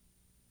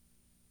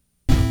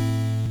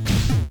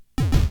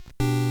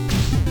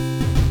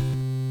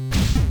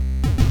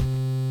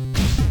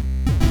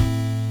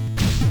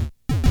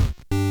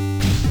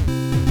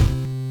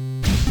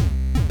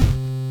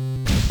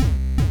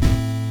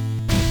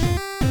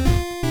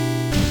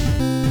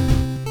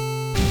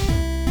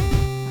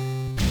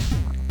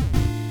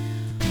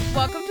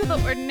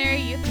Ordinary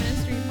Youth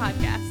Ministry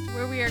podcast,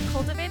 where we are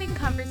cultivating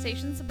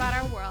conversations about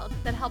our world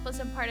that help us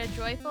impart a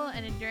joyful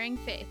and enduring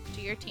faith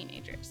to your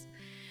teenagers.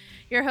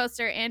 Your hosts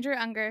are Andrew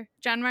Unger,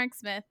 John Mark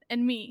Smith,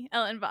 and me,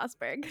 Ellen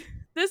Vosberg.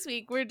 This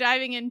week, we're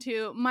diving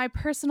into my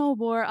personal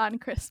war on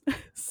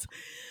Christmas.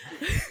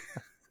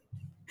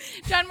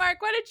 John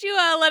Mark, why don't you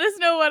let us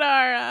know what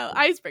our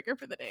icebreaker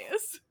for the day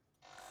is?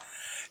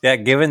 Yeah,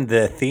 given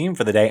the theme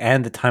for the day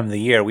and the time of the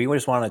year, we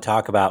just want to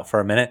talk about for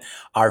a minute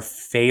our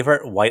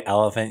favorite white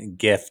elephant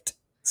gifts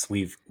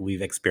we've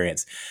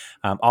experienced.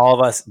 All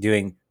of us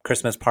doing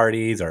Christmas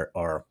parties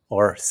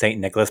or St.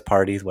 Nicholas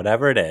parties,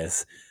 whatever it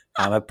is,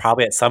 have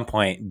probably at some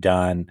point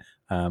done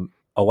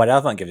a white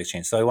elephant gift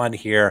exchange. So I wanted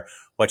to hear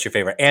what's your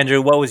favorite.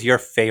 Andrew, what was your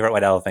favorite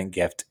white elephant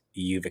gift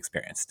you've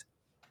experienced?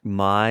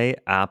 My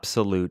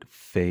absolute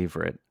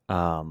favorite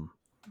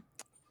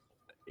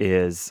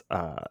is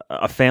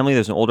a family.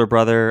 There's an older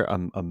brother,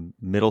 a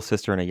middle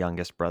sister, and a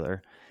youngest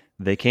brother.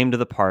 They came to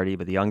the party,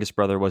 but the youngest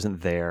brother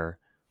wasn't there.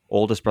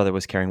 Oldest brother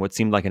was carrying what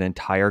seemed like an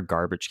entire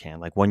garbage can,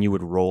 like one you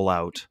would roll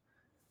out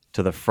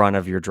to the front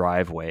of your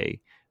driveway.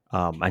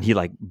 And he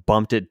like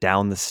bumped it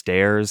down the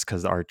stairs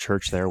because our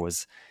church there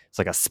it's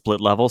like a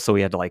split level. So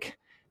we had to like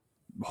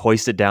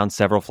hoist it down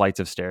several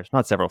steps.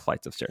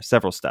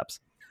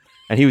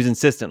 And he was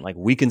insistent, like,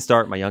 we can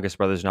start. My youngest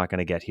brother's not going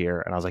to get here.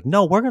 And I was like,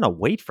 no, we're going to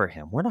wait for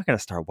him. We're not going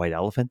to start White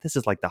Elephant. This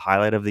is like the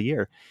highlight of the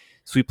year.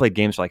 So we played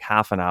games for like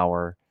half an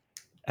hour.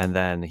 And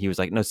then he was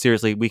like, no,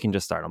 seriously, we can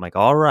just start. I'm like,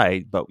 all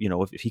right. But, you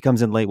know, if he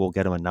comes in late, we'll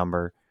get him a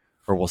number,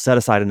 or we'll set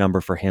aside a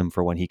number for him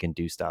for when he can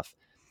do stuff.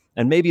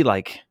 And maybe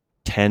like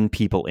 10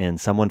 people in,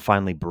 someone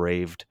finally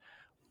braved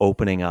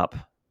opening up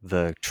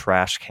the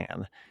trash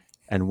can.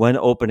 And when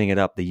opening it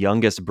up, the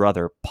youngest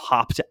brother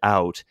popped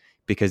out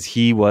because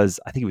he was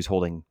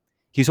holding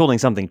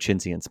something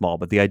chintzy and small,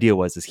 but the idea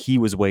was he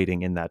was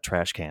waiting in that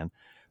trash can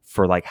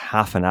for like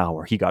half an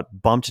hour. He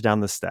got bumped down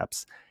the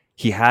steps.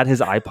 He had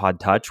his iPod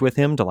Touch with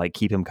him to like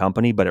keep him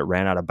company, but it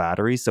ran out of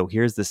batteries. So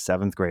here's this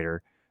 7th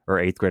grader or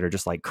 8th grader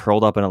just like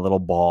curled up in a little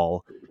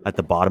ball at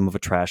the bottom of a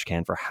trash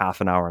can for half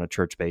an hour in a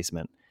church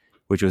basement,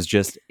 which was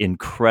just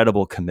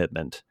incredible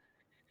commitment.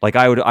 Like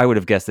I would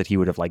have guessed that he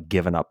would have like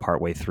given up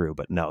partway through,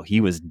 but no,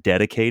 he was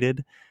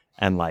dedicated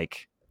and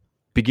like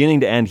beginning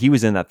to end, he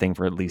was in that thing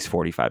for at least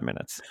 45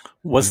 minutes.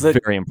 Was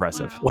very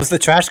impressive. Wow. Was the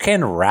trash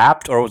can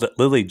wrapped, or was it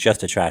literally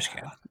just a trash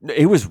can?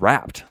 It was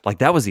wrapped. Like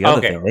that was the other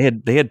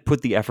thing. They had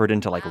put the effort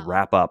into like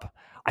wrap up.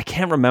 I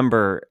can't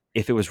remember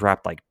if it was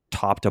wrapped like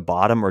top to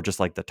bottom or just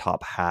like the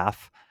top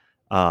half.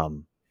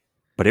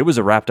 But it was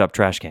a wrapped up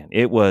trash can.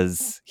 He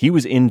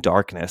was in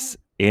darkness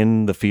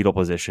in the fetal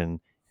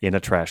position in a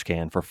trash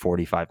can for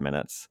 45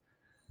 minutes.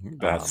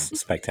 That's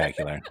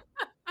spectacular.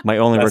 My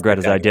only regret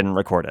is I didn't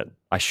record it.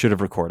 I should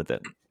have recorded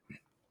it.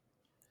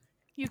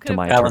 You could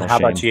have. Ellen, how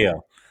about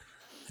you?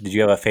 Did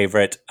you have a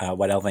favorite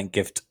white elephant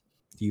gift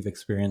you've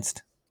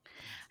experienced?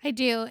 I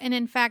do. And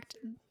in fact,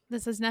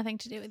 this has nothing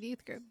to do with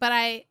youth group, but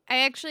I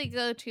actually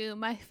go to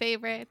my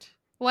favorite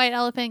white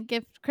elephant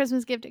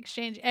Christmas gift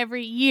exchange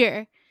every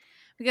year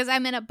because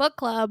I'm in a book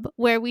club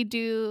where we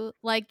do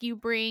like you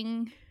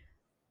bring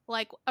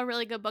like a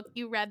really good book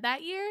you read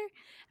that year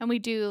and we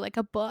do like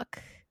a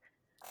book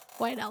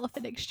white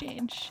elephant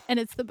exchange, and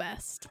it's the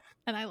best,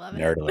 and I love it.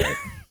 Nerd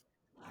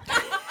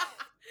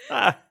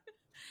alert.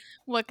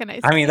 What can I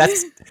say? I mean,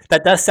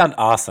 that does sound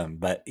awesome,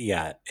 but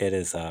yeah, it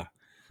is not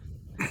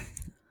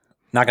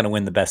going to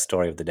win the best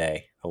story of the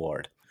day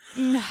award,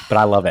 but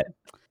I love it.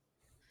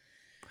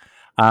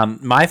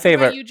 My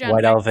favorite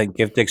white elephant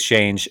gift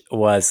exchange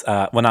was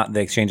not the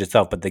exchange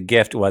itself, but the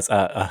gift was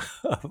a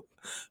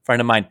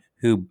friend of mine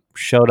who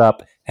showed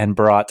up and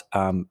brought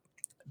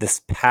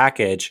this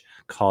package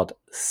called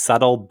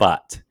Subtle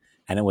Butt,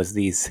 and it was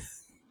these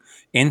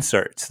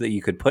inserts that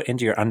you could put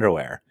into your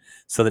underwear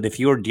so that if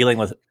you were dealing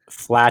with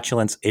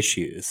flatulence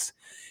issues,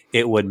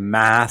 it would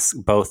mask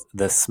both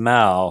the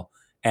smell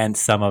and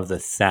some of the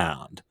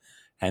sound.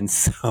 And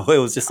so it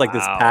was just like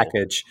this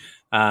package,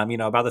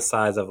 about the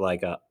size of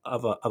like a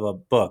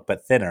book,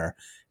 but thinner.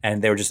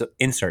 And they were just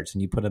inserts,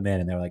 and you put them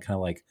in, and they were like kind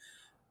of like,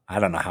 I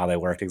don't know how they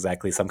worked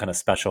exactly, some kind of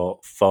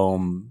special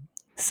foam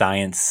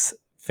science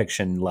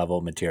fiction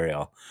level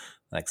material,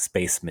 like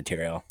space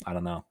material. I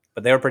don't know,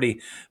 but they were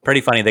pretty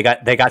funny. They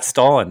got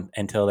stolen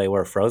until they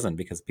were frozen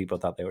because people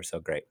thought they were so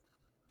great.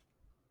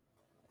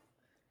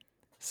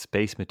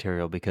 Space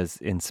material, because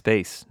in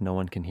space, no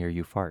one can hear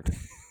you fart.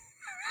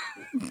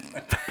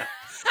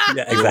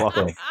 Yeah,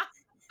 exactly.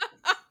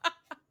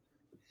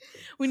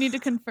 We need to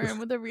confirm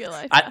with a real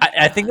life.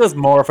 I think it was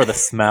more for the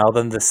smell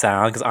than the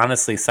sound, because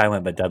honestly,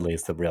 silent but deadly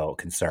is the real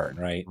concern,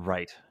 right?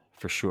 Right,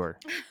 for sure.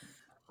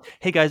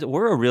 Hey guys,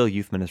 we're a real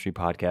youth ministry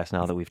podcast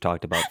now that we've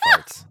talked about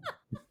farts.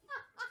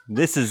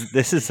 This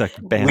is a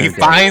banner. We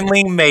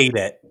finally made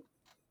it.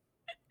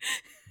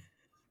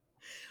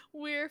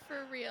 We're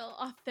for real,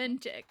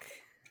 authentic.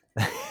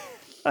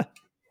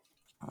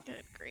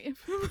 Good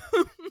grief.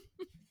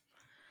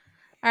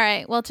 All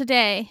right. Well,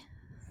 today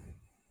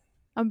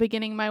I'm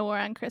beginning my war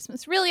on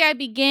Christmas. Really, I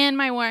began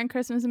my war on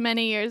Christmas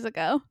many years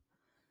ago.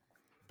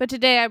 But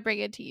today I bring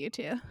it to you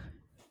two.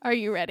 Are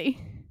you ready?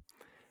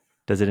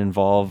 Does it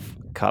involve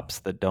cups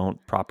that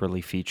don't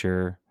properly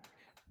feature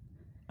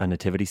a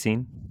nativity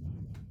scene?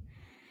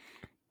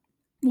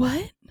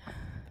 What?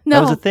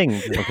 That was No. a thing.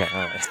 Okay,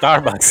 all right.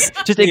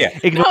 Starbucks. Just Yeah.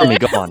 ignore No, me.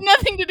 it Go has on.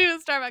 nothing to do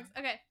with Starbucks.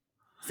 Okay.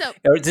 So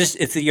Or is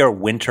it your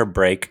winter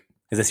break?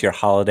 Is this your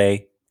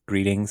holiday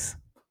greetings?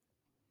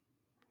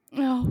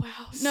 oh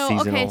wow. No,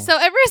 Seasonal. okay. So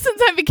ever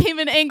since I became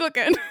an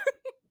Anglican,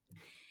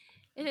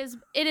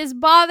 it has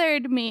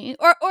bothered me.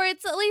 Or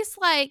it's at least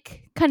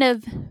like kind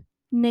of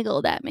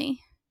niggled at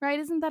me. Right?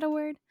 Isn't that a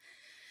word?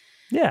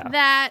 Yeah.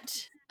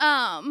 That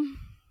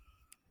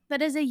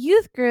as a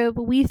youth group,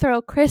 we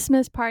throw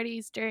Christmas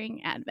parties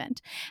during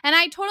Advent. And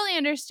I totally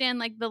understand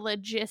like the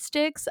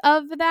logistics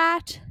of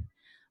that.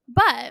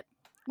 But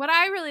what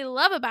I really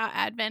love about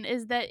Advent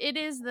is that it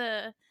is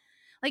the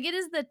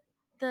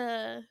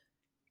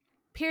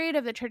period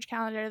of the church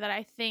calendar that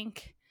I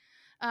think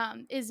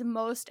is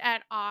most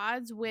at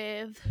odds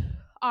with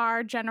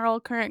our general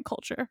current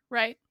culture,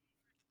 right?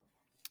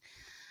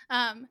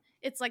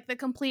 It's like the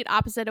complete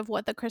opposite of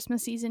what the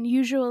Christmas season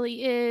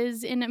usually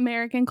is in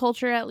American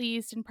culture, at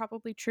least, and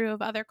probably true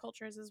of other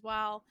cultures as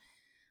well.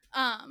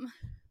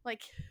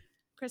 Like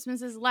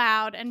Christmas is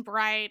loud and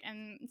bright,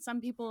 and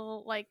some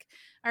people like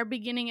are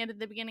beginning it at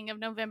the beginning of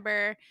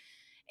November,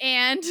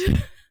 and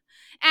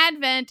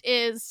Advent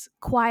is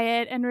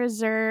quiet and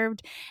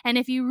reserved. And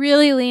if you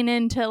really lean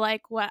into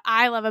like what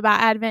I love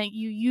about Advent,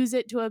 you use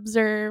it to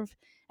observe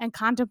and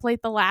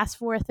contemplate the last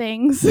four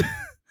things.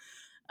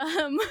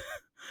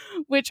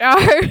 Which are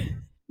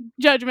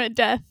judgment,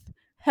 death,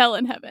 hell,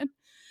 and heaven.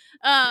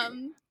 I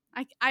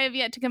have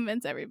yet to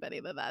convince everybody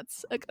that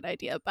that's a good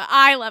idea, but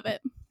I love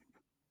it.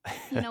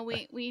 You know,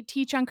 we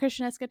teach on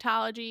Christian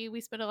eschatology. We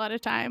spend a lot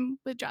of time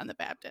with John the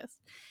Baptist.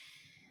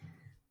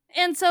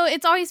 And so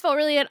it's always felt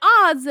really at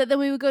odds that then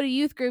we would go to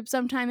youth group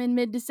sometime in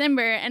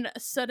mid-December and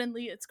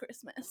suddenly it's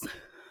Christmas.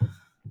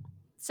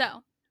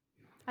 So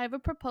I have a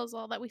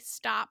proposal that we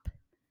stop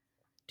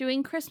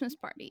doing Christmas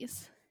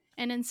parties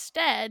and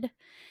instead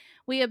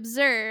we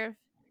observe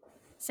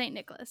St.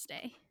 Nicholas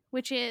Day,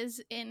 which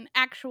is in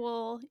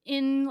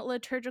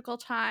liturgical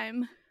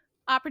time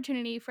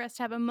opportunity for us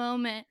to have a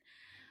moment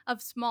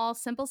of small,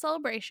 simple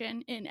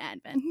celebration in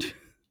Advent.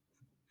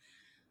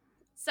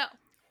 So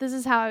this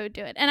is how I would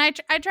do it. And I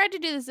tried to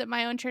do this at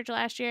my own church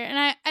last year, and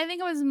I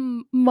think it was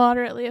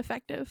moderately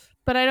effective,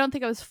 but I don't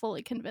think I was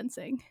fully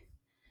convincing.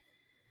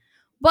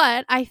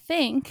 But I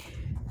think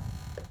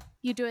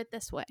you do it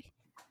this way.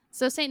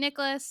 So St.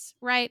 Nicholas,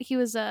 right, he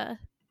was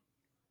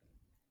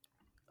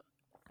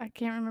I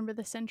can't remember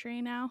the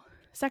century now.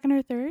 2nd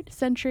or 3rd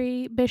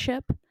century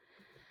bishop.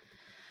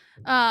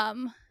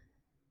 And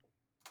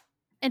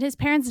his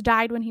parents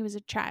died when he was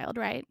a child,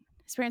 right?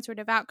 His parents were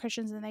devout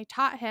Christians and they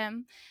taught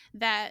him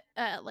that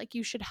like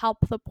you should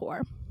help the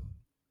poor.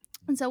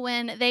 And so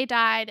when they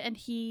died and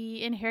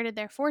he inherited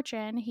their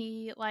fortune,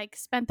 he like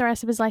spent the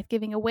rest of his life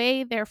giving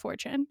away their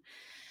fortune.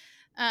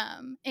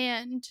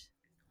 And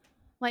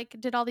like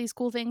did all these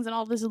cool things and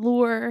all this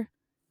lure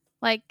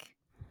like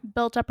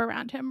built up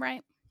around him,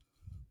 right?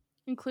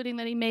 Including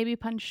that he maybe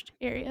punched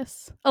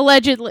Arius.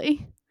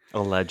 Allegedly.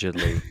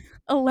 Let's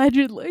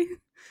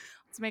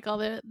make all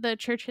the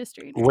church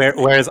history.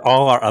 Whereas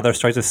all our other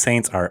stories of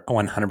saints are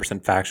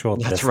 100% factual.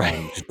 That's this right.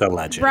 one, just the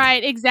legend.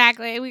 Right,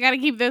 exactly. We got to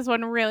keep this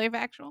one really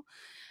factual.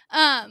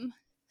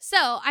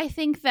 So I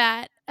think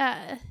that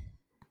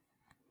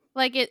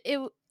like it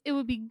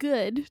would be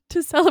good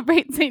to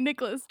celebrate St.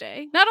 Nicholas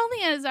Day, not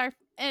only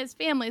as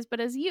families but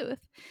as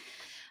youth.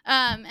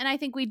 And I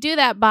think we do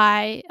that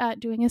by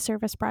doing a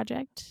service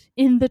project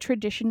in the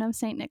tradition of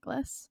St.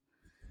 Nicholas.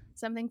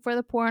 Something for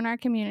the poor in our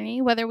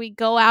community, whether we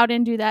go out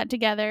and do that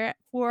together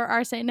for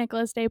our St.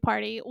 Nicholas Day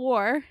party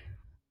or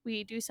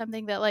we do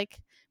something that like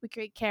we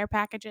create care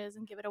packages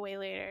and give it away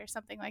later,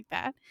 something like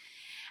that.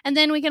 And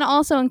then we can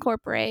also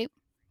incorporate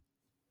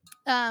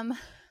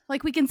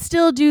like we can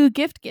still do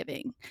gift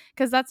giving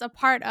because that's a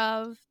part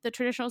of the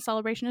traditional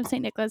celebration of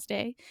St. Nicholas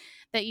Day,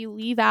 that you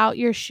leave out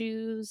your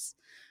shoes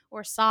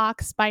or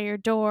socks by your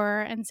door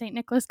and St.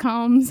 Nicholas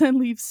comes and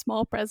leaves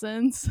small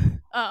presents,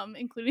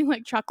 including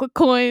like chocolate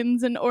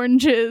coins and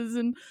oranges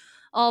and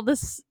all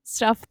this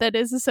stuff that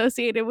is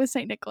associated with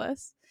St.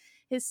 Nicholas,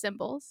 his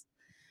symbols.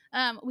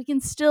 We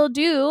can still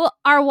do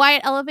our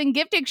white elephant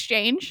gift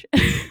exchange.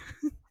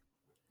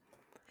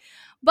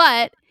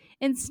 But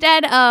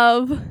instead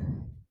of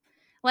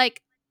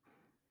like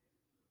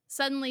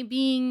suddenly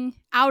being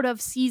out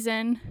of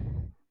season,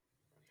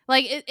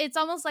 like it's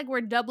almost like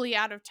we're doubly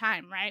out of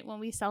time, right? When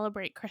we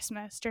celebrate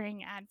Christmas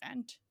during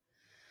Advent.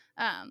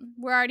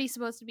 We're already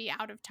supposed to be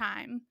out of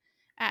time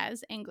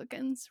as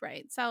Anglicans,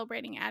 right?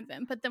 Celebrating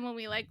Advent. But then when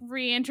we like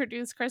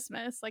reintroduce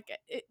Christmas, like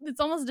it's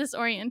almost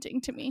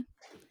disorienting to me.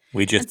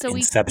 We just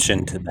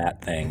inception to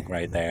that thing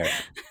right there.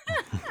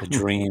 A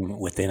dream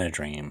within a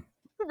dream.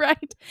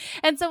 Right.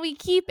 And so we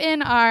keep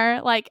in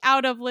our like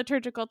out of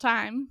liturgical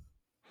time,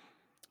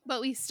 but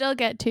we still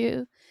get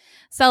to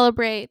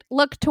celebrate,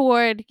 look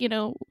toward, you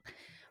know,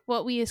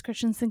 what we as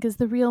Christians think is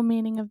the real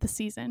meaning of the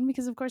season,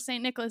 because of course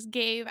St. Nicholas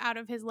gave out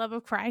of his love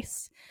of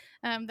Christ,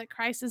 that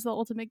Christ is the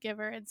ultimate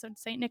giver, and so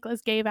St.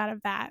 Nicholas gave out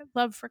of that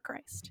love for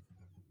Christ.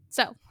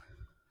 So,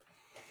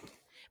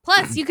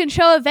 plus you can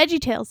show a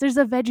VeggieTales. There's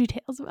a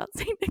VeggieTales about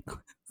St.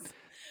 Nicholas.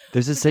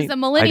 There's a which Saint. is a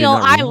millennial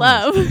I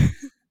love.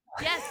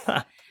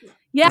 Yes.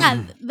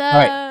 Yeah.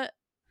 right.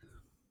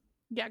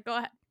 Yeah. Go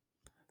ahead.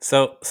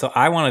 So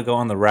I want to go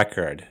on the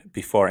record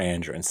before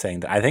Andrew and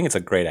saying that I think it's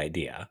a great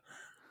idea.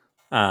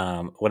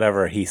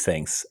 Whatever he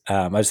thinks,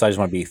 I just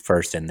want to be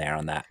first in there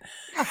on that.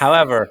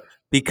 However,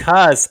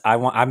 because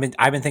I've been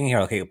thinking here,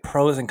 okay,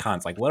 pros and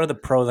cons. Like, what are the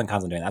pros and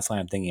cons of doing? That's why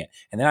I'm thinking it.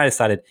 And then I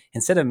decided,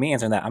 instead of me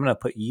answering that, I'm going to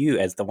put you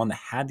as the one that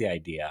had the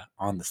idea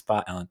on the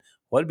spot, Ellen.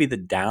 What would be the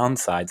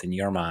downsides in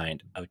your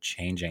mind of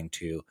changing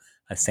to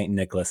a St.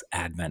 Nicholas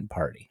Advent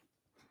party?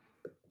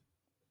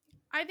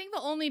 I think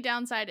the only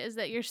downside is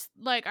that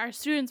our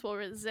students will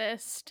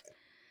resist,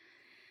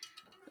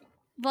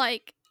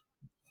 like,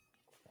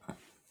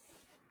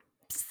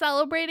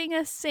 celebrating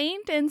a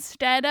saint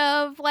instead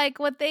of like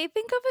what they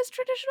think of as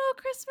traditional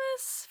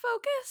Christmas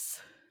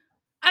focus.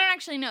 I don't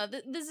actually know.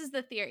 This is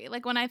the theory.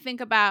 Like, when I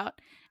think about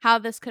how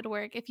this could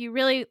work, if you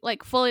really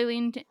like fully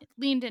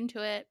leaned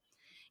into it,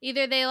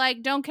 either they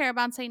like don't care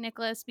about St.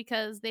 Nicholas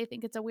because they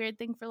think it's a weird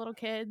thing for little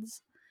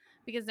kids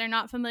because they're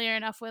not familiar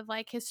enough with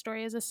like his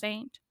story as a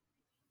saint,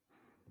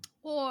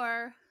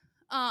 or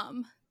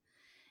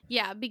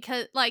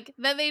because like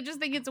that they just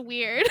think it's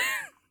weird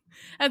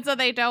and so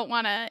they don't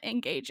want to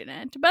engage in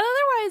it. But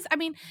otherwise, I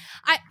mean,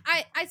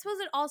 I suppose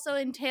it also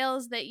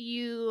entails that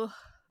you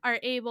are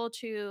able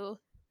to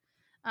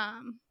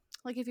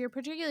like, if you're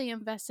particularly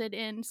invested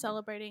in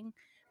celebrating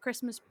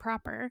Christmas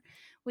proper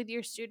with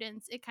your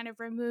students, it kind of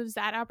removes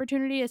that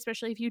opportunity,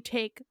 especially if you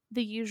take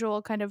the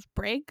usual kind of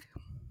break.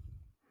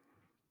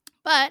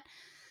 But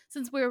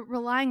since we're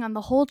relying on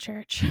the whole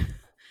church,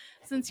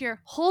 since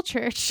your whole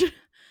church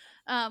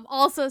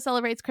also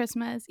celebrates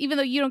Christmas, even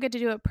though you don't get to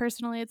do it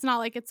personally, it's not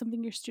like it's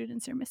something your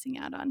students are missing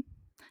out on.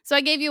 So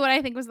I gave you what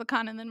I think was the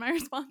con and then my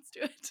response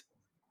to it.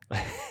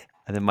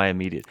 And then my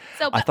immediate.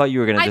 So I thought you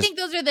were going to I think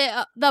those are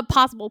the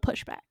possible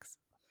pushbacks.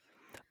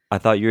 I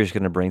thought you were just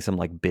going to bring some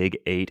like big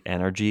 8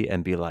 energy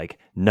and be like,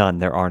 none,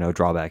 there are no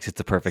drawbacks. It's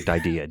a perfect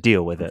idea.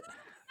 Deal with it.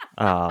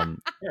 I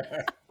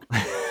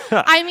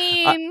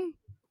mean,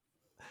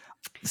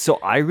 so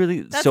I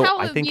really, that's so how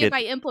I it would think be if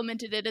I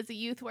implemented it as a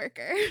youth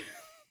worker.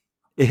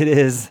 It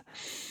is.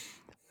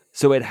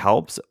 So it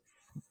helps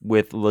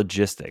with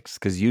logistics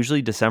because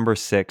usually December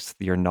 6th,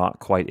 you're not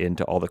quite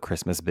into all the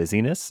Christmas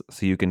busyness.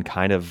 So you can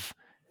kind of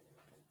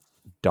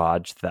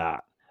dodge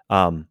that.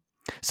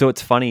 So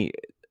it's funny,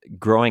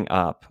 growing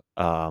up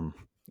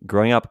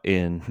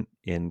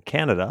in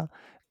Canada,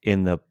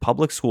 in the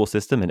public school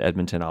system in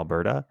Edmonton,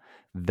 Alberta,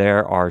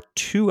 there are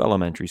 2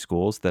 elementary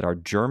schools that are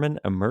German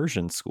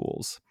immersion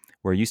schools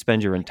where you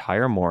spend your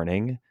entire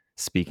morning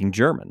speaking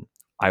German.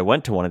 I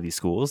went to one of these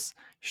schools.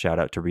 Shout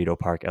out to Rideau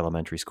Park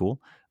Elementary School.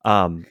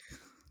 And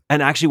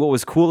actually what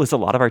was cool is a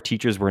lot of our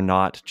teachers were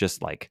not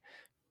just like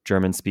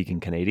German speaking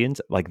Canadians.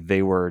 Like,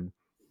 they were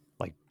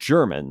like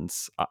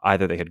Germans.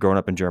 Either they had grown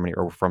up in Germany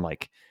or from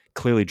like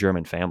clearly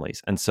German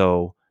families. And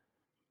so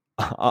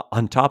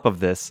on top of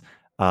this,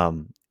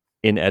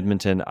 in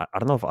Edmonton, I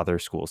don't know if other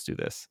schools do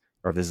this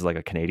or if this is like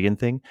a Canadian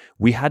thing.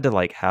 We had to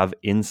like have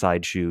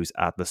inside shoes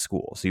at the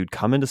school. So you'd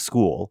come into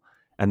school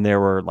and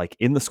there were like,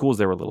 in the schools,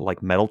 there were little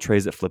like metal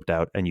trays that flipped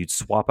out and you'd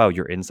swap out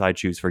your inside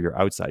shoes for your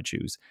outside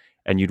shoes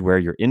and you'd wear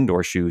your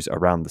indoor shoes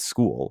around the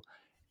school.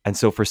 And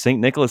so for St.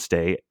 Nicholas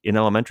Day in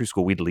elementary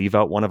school, we'd leave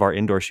out one of our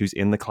indoor shoes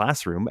in the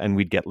classroom and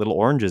we'd get little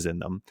oranges in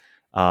them.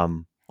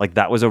 Like,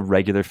 that was a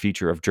regular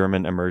feature of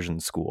German immersion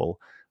school,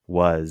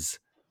 was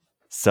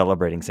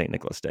celebrating St.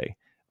 Nicholas Day,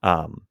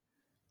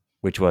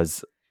 which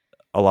was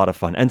a lot of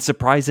fun and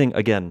surprising,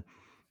 again,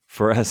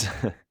 for as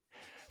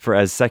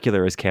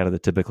secular as Canada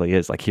typically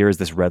is. Like, here is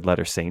this red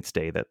letter Saints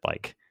Day that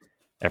like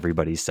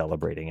everybody's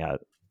celebrating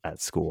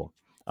at school.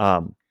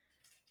 I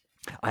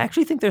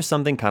actually think there's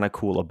something kind of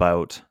cool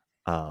about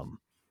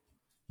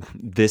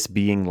this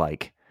being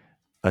like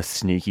a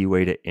sneaky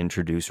way to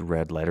introduce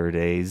red letter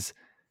days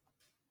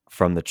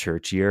from the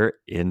church year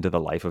into the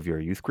life of your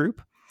youth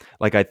group.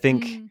 Like, I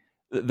think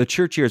the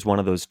church year is one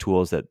of those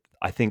tools that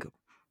I think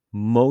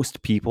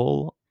most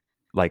people,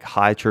 like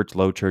high church,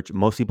 low church,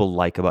 most people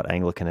like about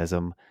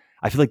Anglicanism.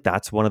 I feel like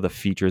that's one of the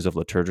features of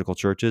liturgical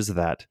churches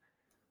that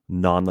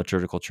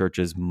non-liturgical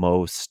churches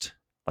most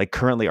like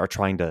currently are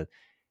trying to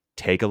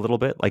take a little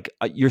bit. Like,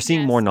 you're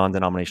seeing more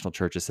non-denominational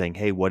churches saying,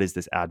 hey, what is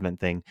this Advent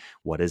thing?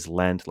 What is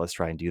Lent? Let's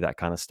try and do that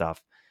kind of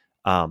stuff.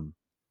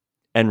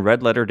 And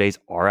red letter days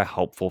are a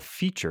helpful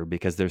feature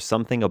because there's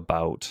something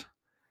about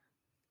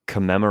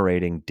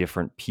commemorating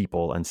different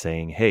people and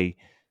saying, hey,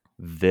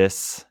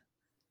 this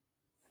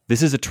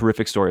is a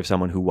terrific story of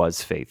someone who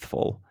was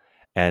faithful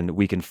and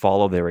we can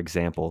follow their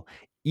example,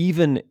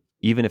 even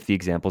if the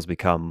examples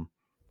become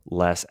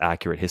less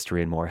accurate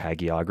history and more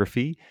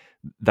hagiography.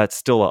 That's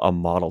still a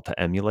model to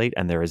emulate,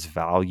 and there is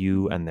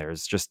value, and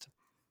there's just,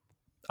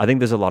 I think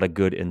there's a lot of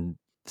good in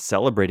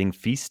celebrating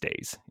feast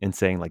days and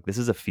saying like, this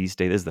is a feast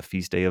day. This is the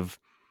feast day of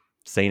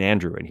St.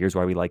 Andrew, and here's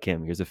why we like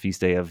him. Here's a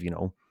feast day of,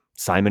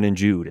 Simon and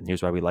Jude, and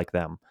here's why we like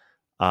them.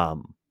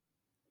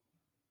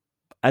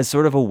 As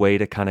sort of a way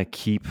to kind of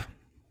keep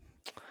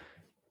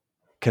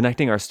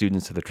connecting our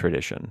students to the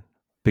tradition.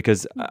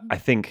 Because I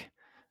think,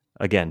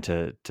 again,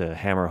 to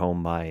hammer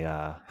home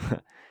my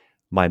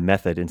my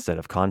method instead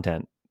of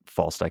content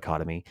false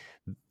dichotomy,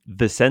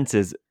 the sense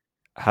is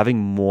having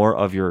more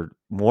of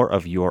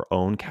your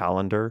own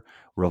calendar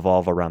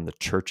revolve around the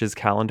church's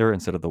calendar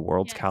instead of the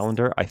world's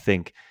calendar, I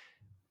think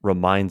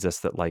reminds us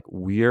that like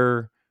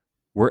we're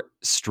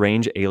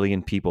strange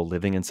alien people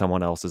living in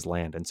someone else's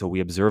land. And so we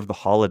observe the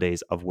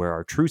holidays of where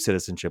our true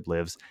citizenship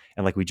lives.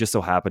 And like we just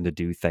so happen to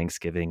do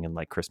Thanksgiving and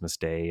like Christmas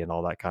Day and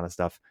all that kind of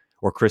stuff,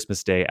 or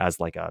Christmas Day as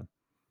like a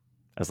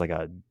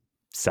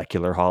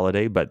secular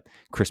holiday, but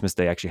Christmas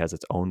Day actually has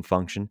its own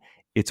function.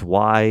 It's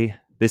why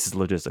this is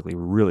logistically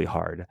really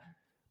hard,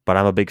 but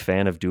I'm a big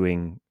fan of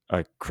doing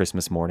a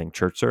Christmas morning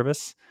church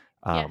service.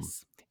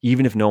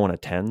 Even if no one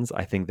attends,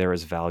 I think there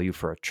is value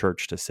for a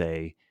church to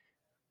say,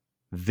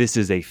 this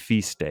is a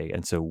feast day.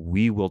 And so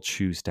we will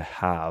choose to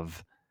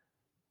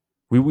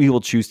we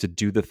will choose to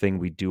do the thing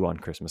we do on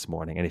Christmas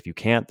morning. And if you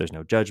can't, there's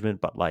no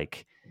judgment, but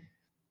like,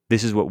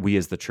 this is what we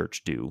as the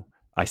church do.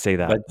 I say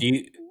that. But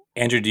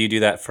Andrew, do you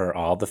do that for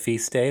all the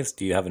feast days?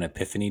 Do you have an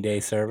Epiphany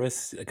Day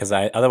service? Because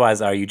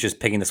otherwise, are you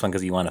just picking this one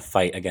because you want to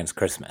fight against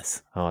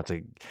Christmas?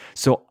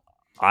 So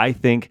I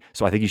think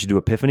you should do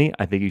Epiphany.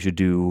 I think you should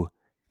do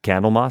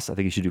Candlemas. I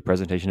think you should do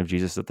Presentation of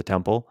Jesus at the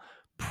Temple.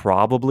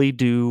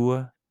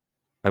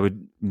 I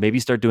would maybe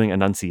start doing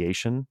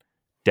Annunciation.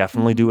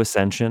 Definitely do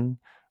Ascension.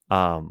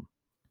 I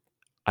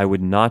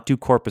would not do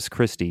Corpus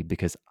Christi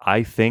because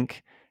I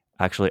think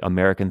actually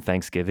American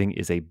Thanksgiving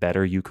is a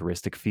better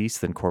Eucharistic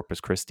feast than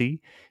Corpus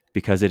Christi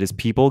because it is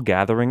people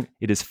gathering,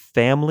 it is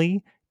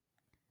family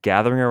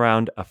gathering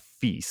around a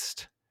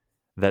feast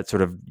that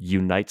sort of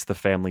unites the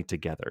family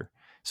together.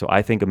 So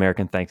I think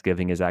American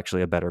Thanksgiving is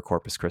actually a better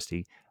Corpus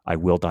Christi. I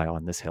will die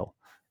on this hill.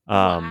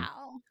 Wow.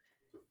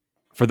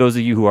 For those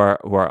of you who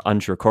are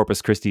unsure,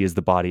 Corpus Christi is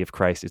the body of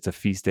Christ. It's a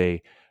feast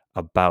day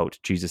about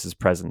Jesus'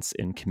 presence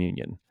in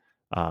communion.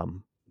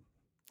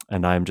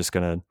 And I'm just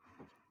going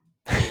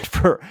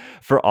to,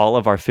 for all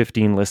of our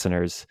 15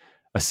 listeners,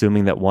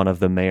 assuming that one of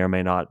them may or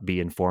may not be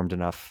informed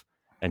enough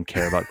and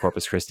care about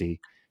Corpus Christi,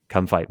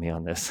 come fight me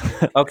on this.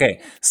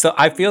 Okay, so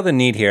I feel the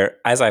need here.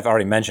 As I've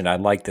already mentioned, I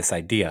like this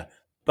idea.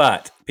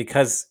 But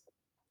because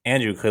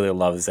Andrew clearly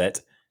loves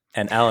it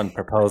and Ellen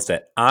proposed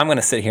it, I'm going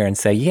to sit here and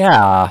say,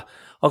 yeah,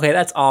 okay,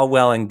 that's all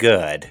well and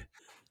good.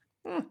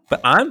 But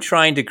I'm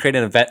trying to create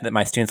an event that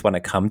my students want to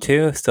come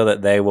to so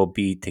that they will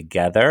be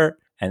together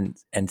and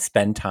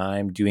spend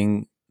time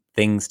doing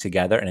things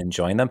together and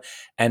enjoying them.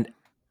 And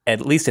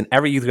at least in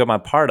every youth group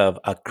I'm part of,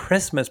 a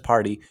Christmas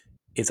party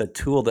is a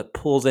tool that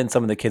pulls in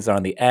some of the kids that are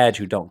on the edge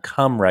who don't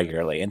come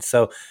regularly. And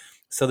so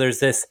there's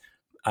this,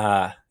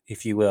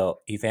 if you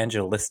will,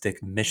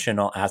 evangelistic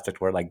missional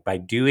aspect where like by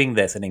doing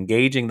this and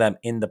engaging them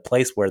in the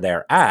place where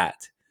they're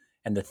at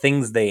and the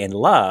things they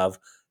love,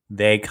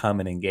 they come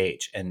and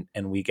engage and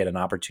we get an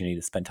opportunity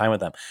to spend time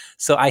with them.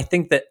 So I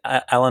think that,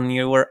 Ellen,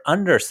 you were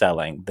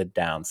underselling the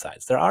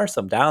downsides. There are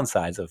some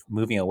downsides of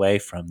moving away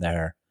from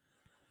their,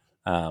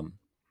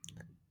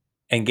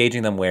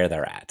 engaging them where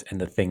they're at and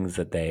the things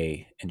that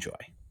they enjoy.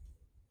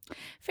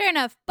 Fair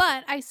enough.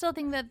 But I still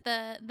think that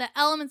the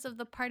elements of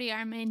the party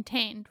are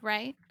maintained,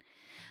 right?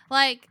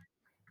 Like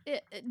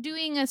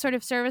doing a sort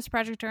of service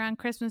project around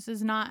Christmas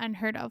is not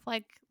unheard of.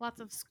 Like lots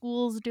of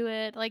schools do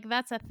it. Like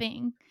that's a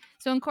thing.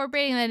 So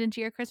incorporating that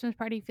into your Christmas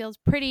party feels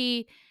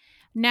pretty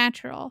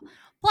natural.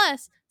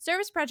 Plus,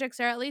 service projects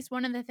are at least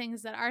one of the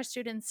things that our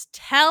students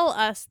tell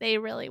us they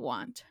really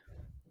want.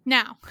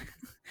 Now,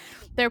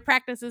 their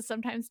practice is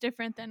sometimes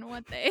different than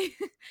what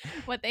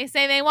they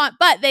say they want,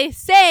 but they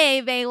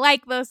say they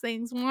like those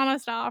things, want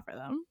us to offer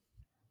them.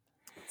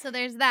 So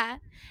there's that.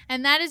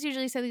 And that is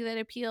usually something that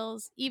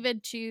appeals even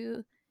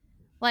to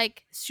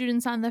like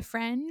students on the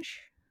fringe,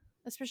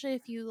 especially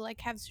if you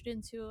like have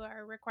students who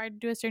are required to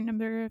do a certain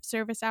number of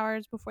service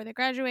hours before they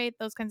graduate,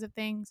 those kinds of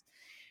things,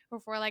 or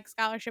for like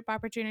scholarship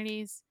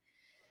opportunities.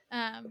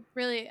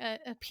 Really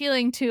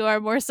appealing to our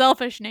more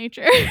selfish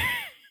nature.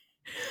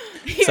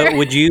 So how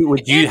would you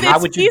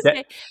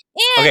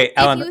okay,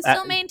 Ellen, if you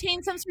still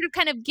maintain some sort of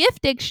kind of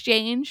gift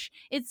exchange,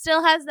 it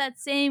still has that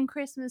same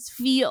Christmas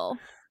feel.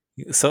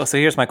 So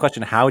here's my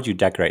question: how would you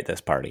decorate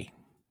this party?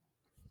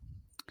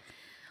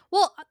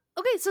 Well,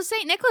 okay, so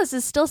St. Nicholas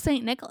is still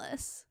St.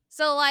 Nicholas.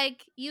 So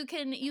like you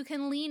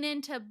can lean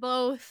into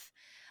both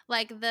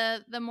like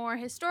the more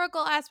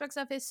historical aspects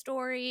of his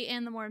story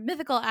and the more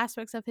mythical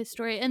aspects of his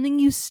story, and then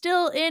you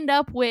still end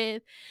up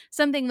with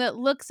something that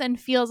looks and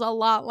feels a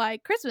lot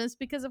like Christmas,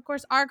 because of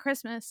course our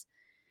Christmas,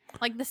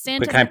 like the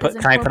Santa. But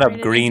can I put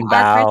up green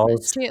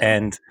boughs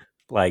and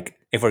like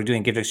if we're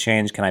doing gift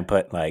exchange, can I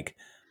put like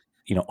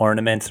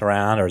ornaments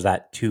around, or is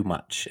that too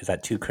much? Is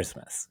that too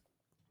Christmas?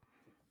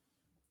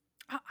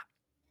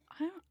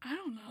 I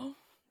don't know.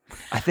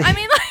 I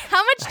mean, like,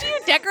 how much do you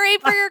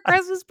decorate for your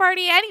Christmas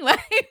party anyway?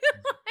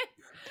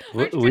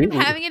 Aren't you kind of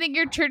having it in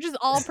your church's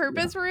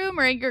all-purpose room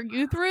or in your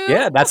youth room?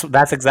 Yeah,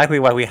 that's exactly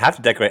why we have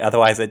to decorate.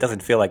 Otherwise, it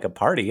doesn't feel like a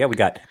party. Yeah, we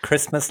got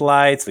Christmas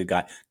lights, we've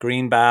got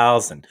green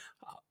boughs and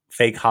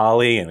fake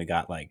holly, and we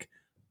got like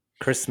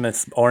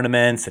Christmas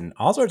ornaments and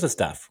all sorts of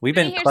stuff. We've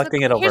been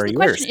collecting it over years.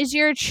 Question. Is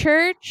your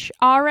church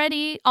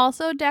already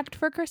also decked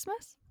for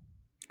Christmas?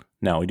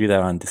 No, we do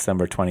that on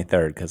December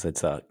 23rd because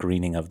it's a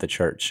greening of the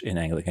church in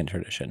Anglican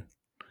tradition.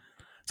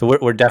 So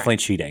we're definitely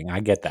cheating. I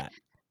get that.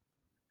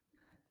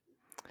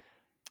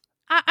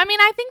 I mean,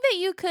 I think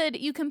that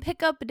you can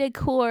pick up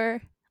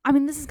decor. I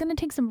mean, this is going to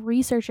take some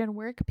research and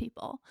work,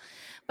 people.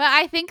 But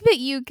I think that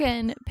you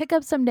can pick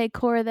up some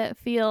decor that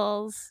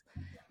feels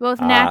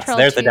both natural.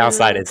 So there's the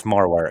downside. It's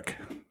more work.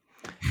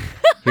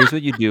 Here's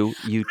what you do.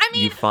 You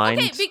find...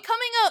 Okay,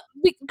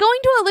 going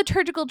to a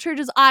liturgical church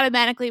is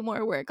automatically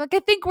more work. Like, I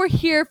think we're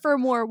here for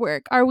more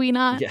work. Are we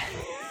not? Yeah.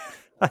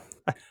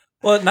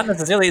 Well, not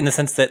necessarily in the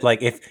sense that,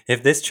 like,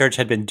 if this church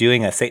had been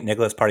doing a St.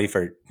 Nicholas party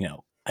for,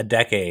 a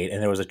decade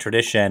and there was a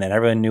tradition and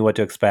everyone knew what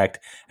to expect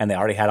and they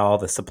already had all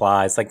the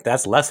supplies, like,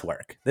 that's less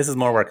work. This is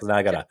more work because now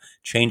I got to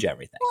change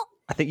everything. Well,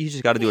 I think you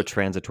just got to do a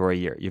transitory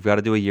year. You've got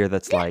to do a year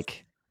that's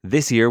like,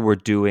 this year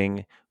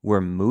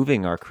we're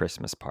moving our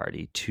Christmas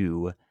party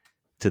to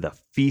the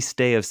feast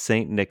day of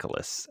St.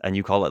 Nicholas. And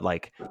you call it,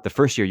 like, the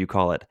first year you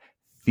call it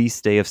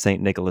feast day of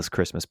St. Nicholas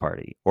Christmas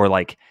party, or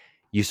like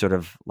you sort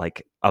of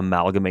like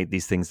amalgamate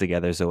these things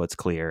together so it's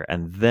clear.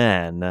 And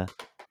then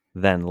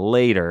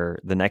later,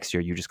 the next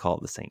year, you just call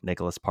it the St.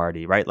 Nicholas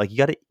party, right? Like, you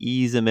got to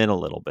ease them in a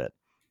little bit.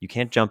 You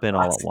can't jump in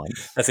all at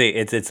once. Let's see.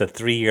 It's a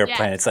 3-year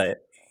plan.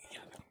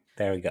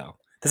 There we go.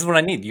 This is what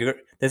I need.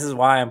 This is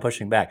why I'm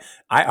pushing back.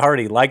 I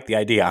already like the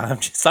idea.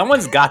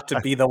 Someone's got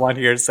to be the one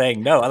here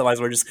saying no. Otherwise,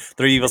 we're just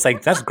 3 people saying,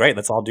 that's great.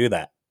 Let's all do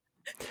that.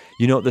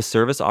 The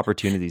service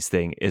opportunities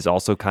thing is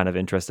also kind of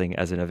interesting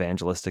as an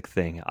evangelistic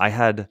thing.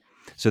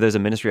 So there's a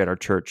ministry at our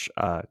church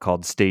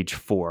called Stage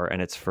 4,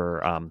 and it's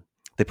for...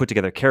 they put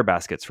together care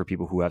baskets for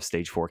people who have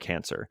stage 4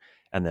 cancer.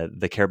 And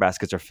the care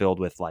baskets are filled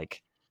with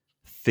like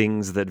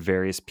things that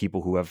various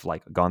people who have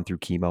like gone through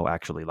chemo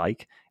actually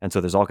like. And so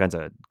there's all kinds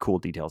of cool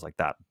details like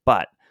that.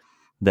 But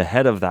the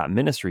head of that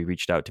ministry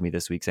reached out to me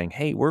this week saying,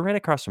 hey, we're right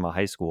across from a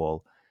high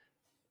school.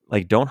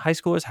 Like, don't high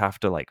schoolers have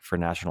to, like, for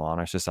National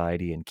Honor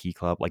Society and Key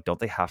Club, like, don't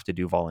they have to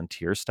do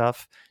volunteer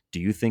stuff?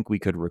 Do you think we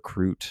could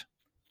recruit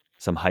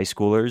some high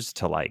schoolers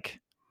to like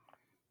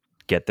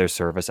get their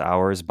service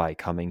hours by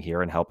coming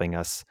here and helping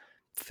us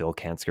fill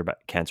cancer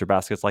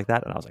baskets like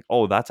that? And I was like,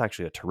 oh, that's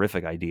actually a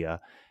terrific idea.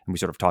 And we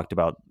sort of talked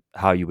about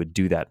how you would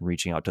do that and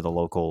reaching out to the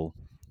local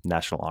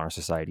National Honor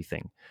Society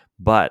thing.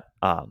 But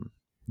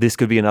this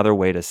could be another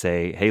way to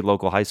say, hey,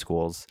 local high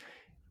schools,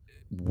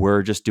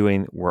 we're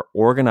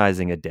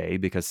organizing a day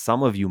because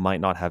some of you might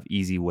not have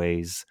easy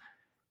ways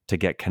to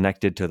get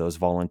connected to those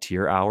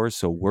volunteer hours.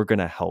 So we're going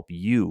to help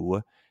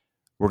you.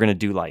 We're going to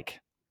do like,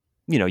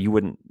 you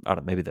wouldn't, I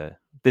don't know, maybe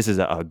this is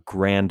a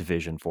grand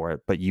vision for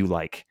it, but you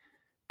like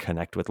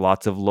connect with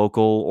lots of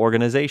local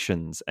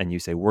organizations and you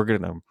say, we're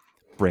going to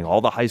bring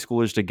all the high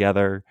schoolers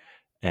together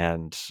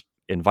and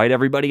invite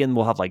everybody, and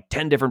we'll have like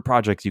 10 different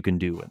projects you can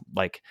do. And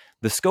like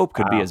the scope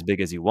could be as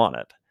big as you want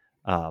it.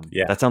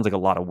 That sounds like a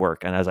lot of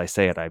work. And as I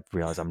say it, I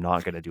realize I'm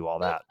not going to do all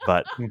that,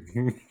 but,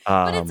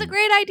 but it's a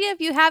great idea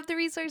if you have the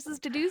resources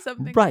to do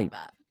something like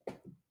that.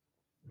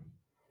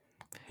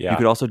 Yeah. You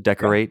could also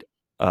decorate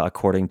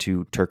according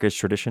to Turkish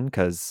tradition,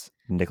 because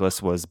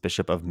Nicholas was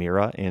Bishop of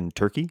Myra in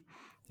Turkey,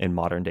 in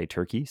modern day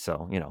Turkey.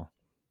 So,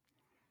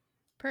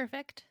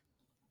 perfect.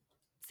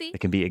 See, it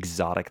can be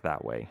exotic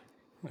that way.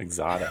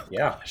 Exotic.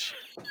 Yeah.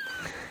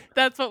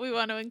 That's what we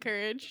want to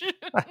encourage.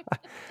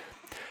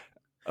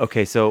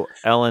 Okay, so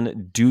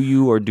Ellen, do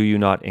you or do you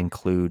not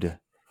include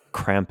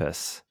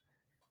Krampus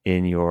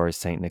in your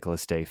St.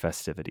 Nicholas Day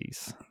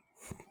festivities?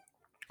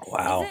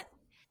 Wow.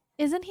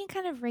 Isn't he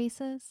kind of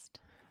racist?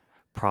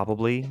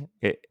 Probably.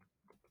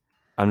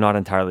 I'm not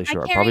entirely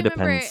sure. I can't It probably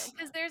remember, depends.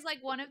 because there's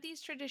like one of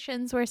these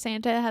traditions where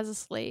Santa has a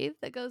slave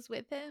that goes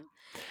with him.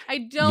 I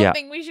don't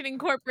think we should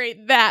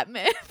incorporate that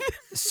myth.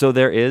 So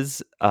there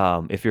is,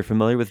 if you're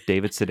familiar with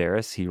David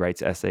Sedaris, he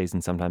writes essays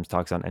and sometimes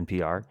talks on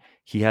NPR.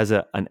 He has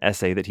an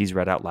essay that he's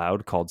read out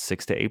loud called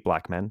 6 to 8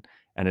 Black Men,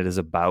 and it is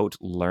about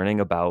learning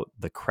about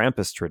the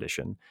Krampus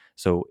tradition.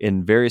 So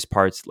in various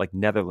parts, like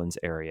Netherlands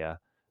area,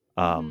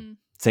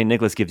 St.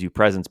 Nicholas gives you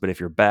presents, but if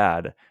you're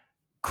bad,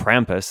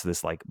 Krampus,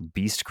 this like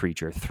beast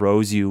creature,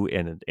 throws you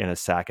in a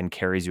sack and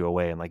carries you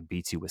away and like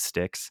beats you with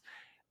sticks.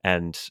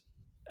 And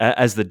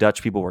as the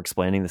Dutch people were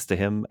explaining this to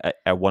him,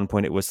 at one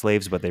point it was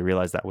slaves, but they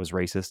realized that was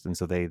racist, and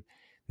so they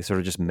sort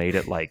of just made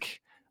it like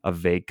a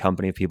vague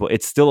company of people.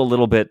 It's still a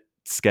little bit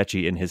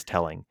sketchy in his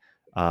telling,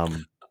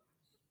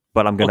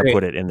 but I'm going to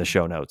put it in the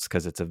show notes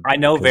because I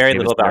know very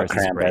little about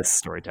Krampus,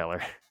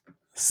 storyteller.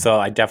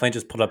 So I definitely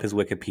just pulled up his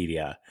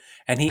Wikipedia,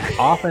 and he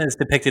often is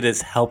depicted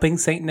as helping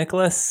St.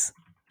 Nicholas.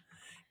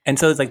 And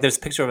so it's like there's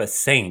a picture of a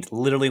saint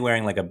literally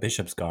wearing like a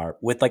bishop's garb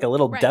with like a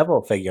little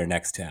devil figure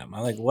next to him.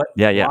 I'm like, what?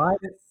 Yeah. Why?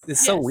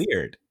 It's so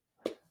weird.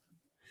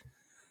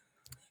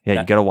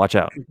 Yeah, you got to watch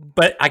out.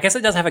 But I guess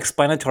it does have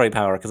explanatory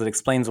power because it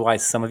explains why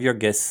some of your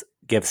gifts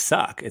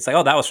suck. It's like,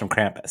 oh, that was from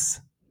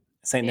Krampus.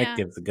 Saint Nick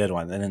gives a good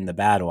one, and then the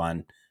bad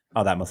one,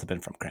 oh, that must have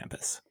been from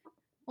Krampus.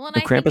 Well, and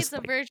I think it's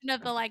a version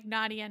of the like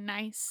naughty and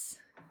nice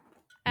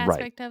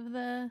aspect of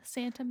the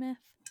Santa myth.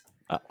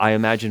 I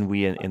imagine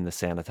we in the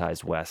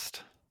sanitized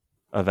West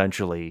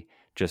eventually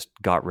just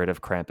got rid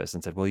of Krampus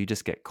and said, well, you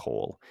just get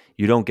coal.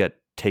 You don't get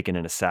taken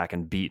in a sack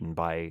and beaten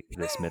by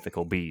this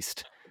mythical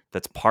beast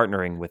that's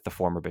partnering with the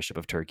former Bishop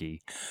of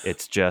Turkey.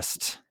 It's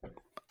just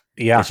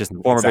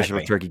the former Bishop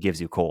of Turkey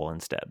gives you coal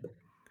instead.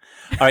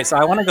 All right, so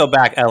I want to go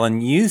back,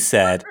 Ellen. You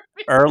said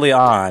early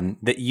on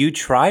that you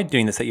tried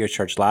doing this at your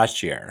church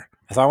last year.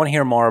 So I want to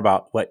hear more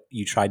about what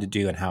you tried to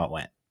do and how it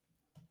went.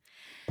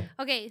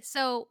 Okay,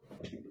 so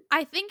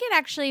I think it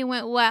actually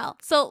went well.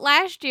 So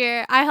last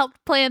year, I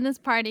helped plan this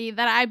party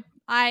that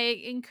I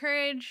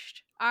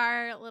encouraged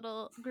our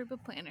little group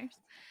of planners,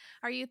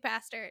 our youth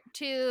pastor,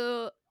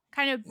 to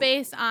kind of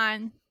base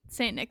on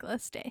St.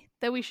 Nicholas Day,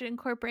 that we should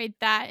incorporate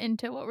that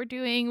into what we're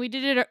doing. We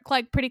did it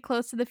like pretty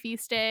close to the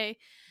feast day.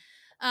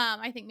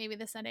 I think maybe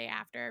the Sunday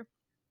after.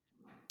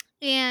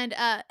 And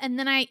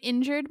then I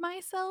injured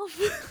myself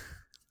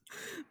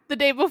the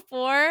day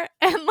before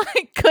and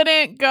like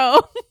couldn't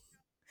go.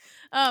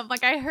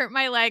 Like I hurt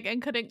my leg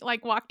and couldn't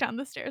like walk down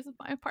the stairs of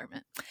my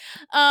apartment.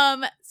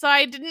 So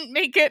I didn't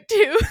make it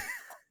to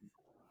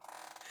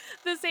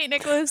the St.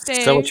 Nicholas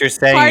Day. So what you're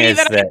saying is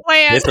that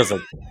this was a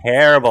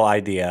terrible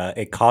idea.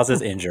 It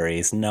causes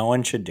injuries. No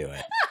one should do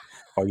it,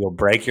 or you'll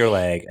break your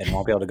leg and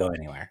won't be able to go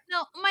anywhere.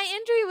 No, my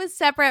injury was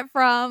separate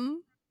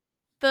from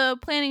the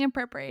planning and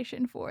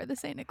preparation for the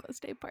St. Nicholas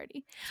Day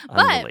party.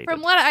 But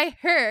from what I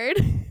heard,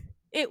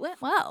 it went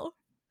well.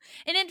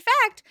 And in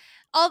fact,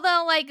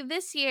 although like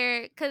this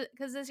year,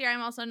 because this year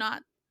I'm also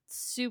not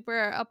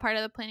super a part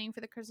of the planning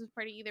for the Christmas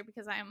party either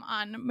because I'm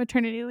on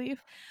maternity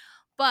leave.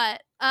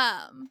 But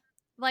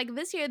like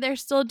this year they're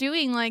still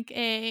doing like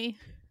a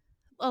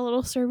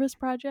little service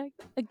project,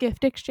 a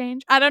gift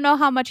exchange. I don't know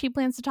how much he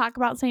plans to talk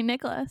about St.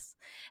 Nicholas.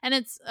 And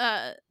it's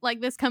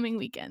like this coming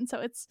weekend, so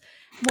it's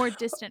more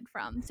distant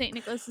from St.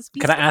 Nicholas's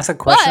feast. Can I ask a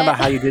question about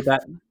how you did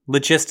that?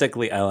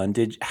 Logistically, Ellen,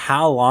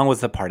 how long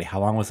was the party? How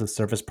long was the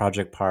service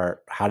project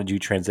part? How did you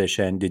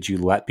transition? Did you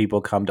let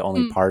people come to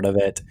only part of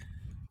it?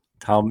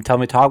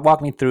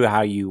 Walk me through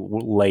how you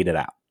laid it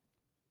out.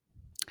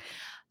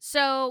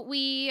 So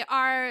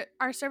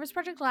our service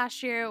project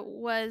last year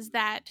was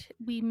that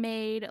we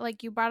made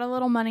like, you brought a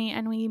little money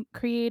and we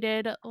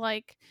created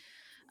like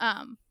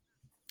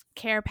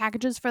care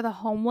packages for the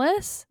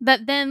homeless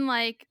that then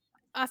like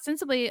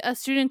ostensibly a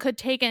student could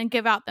take and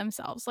give out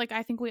themselves. Like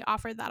I think we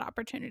offered that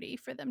opportunity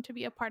for them to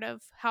be a part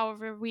of,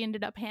 however we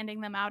ended up handing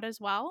them out as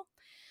well.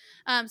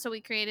 So we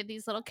created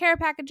these little care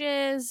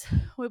packages.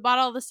 We bought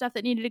all the stuff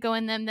that needed to go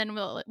in them. Then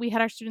we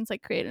had our students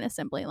like create an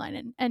assembly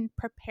line and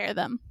prepare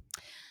them.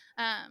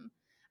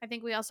 I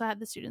think we also had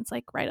the students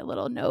like write a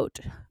little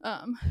note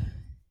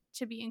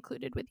to be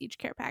included with each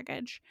care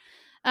package.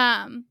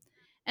 And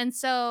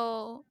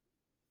so,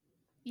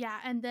 yeah,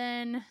 and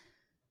then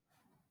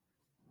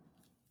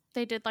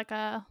they did like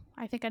I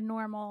think a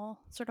normal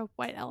sort of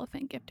white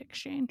elephant gift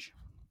exchange.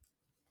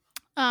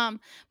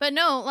 But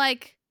no,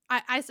 like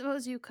I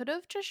suppose you could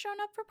have just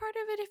shown up for part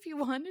of it if you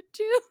wanted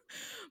to,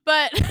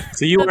 but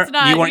so you that's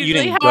not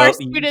usually how our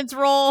students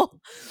roll.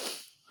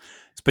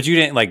 But you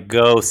didn't like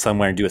go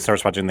somewhere and do a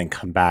service project and then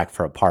come back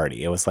for a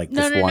party. It was like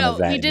this one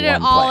event. We did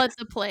it all at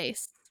the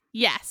place.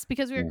 Yes,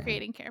 because we were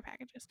creating care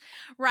packages.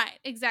 Right,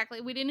 exactly.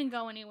 We didn't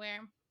go anywhere.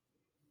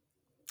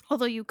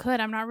 Although you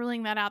could, I'm not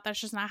ruling that out. That's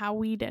just not how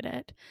we did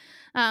it.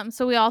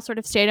 So we all sort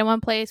of stayed in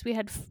one place. We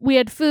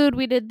had food.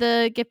 We did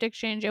the gift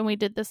exchange, and we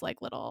did this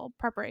like little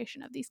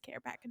preparation of these care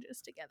packages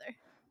together.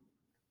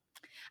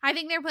 I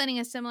think they're planning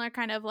a similar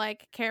kind of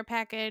like care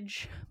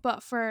package,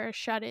 but for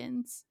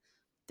shut-ins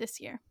this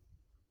year.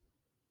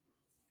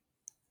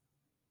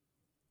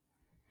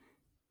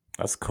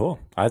 That's cool.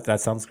 That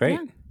sounds great.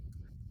 Yeah.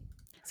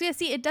 So yeah,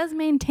 see, it does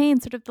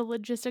maintain sort of the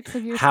logistics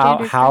of your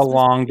standard How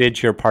long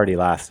did your party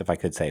last, if I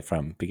could say,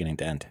 from beginning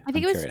to end? I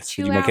think it was 2 hours.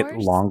 Did you make it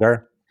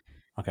longer?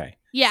 Okay.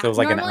 Yeah. So it was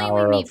like normally an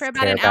hour we meet for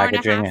about an hour and a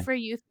half and for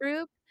youth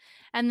group,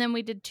 and then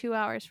we did 2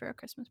 hours for a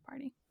Christmas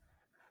party.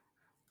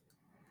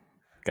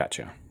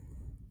 Gotcha.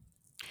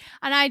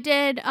 And I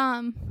did,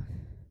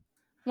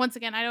 once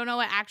again, I don't know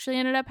what actually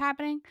ended up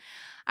happening.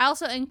 I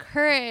also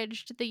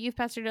encouraged the youth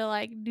pastor to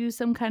like do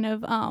some kind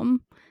of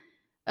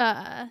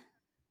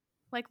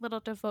like little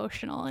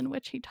devotional in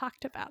which he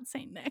talked about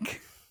Saint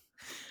Nick.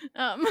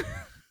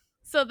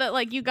 So that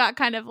like you got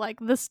kind of like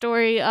the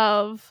story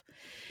of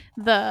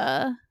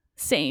the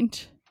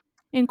saint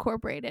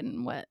incorporated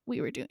in what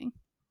we were doing.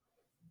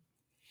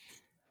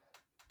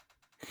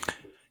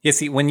 Yeah,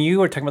 see, when you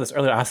were talking about this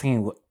earlier, I was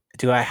thinking,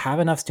 do I have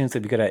enough students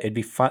that'd be good at? It'd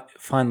be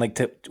fun, like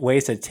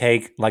ways to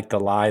take like the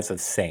lives of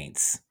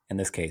saints, in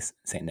this case,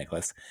 Saint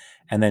Nicholas,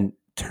 and then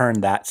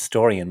turn that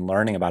story and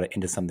learning about it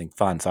into something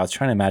fun. So I was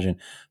trying to imagine,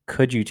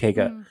 could you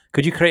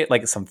create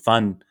like some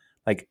fun,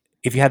 like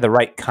if you had the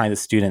right kind of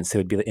students, it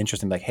would be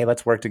interesting, like, hey,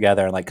 let's work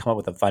together and like come up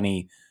with a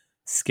funny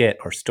skit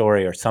or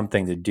story or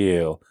something to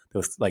do that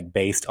was like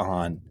based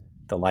on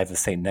the life of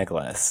Saint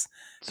Nicholas.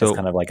 So it's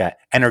kind of like an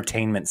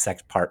entertainment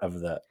part of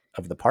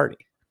the party.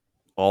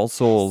 All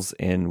Souls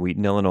in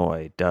Wheaton,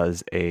 Illinois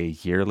does a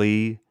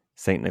yearly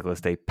St.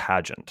 Nicholas Day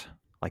pageant.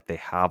 Like they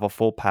have a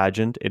full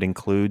pageant. It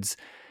includes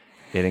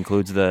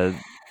the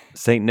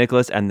St.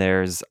 Nicholas, and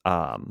there's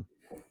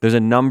a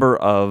number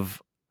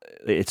of,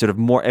 it's sort of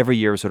more every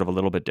year is sort of a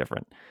little bit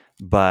different,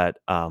 but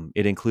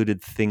it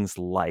included things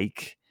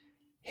like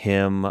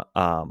him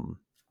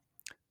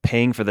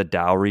paying for the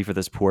dowry for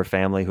this poor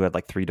family who had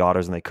like 3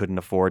 daughters and they couldn't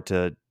afford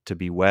to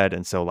be wed,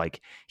 and so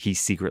like he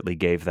secretly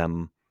gave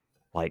them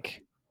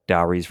like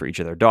dowries for each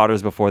of their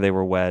daughters before they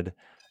were wed.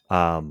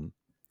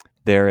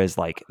 There is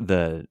like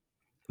the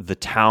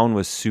town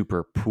was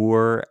super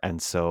poor,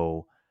 and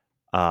so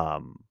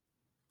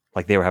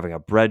like they were having a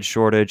bread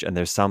shortage, and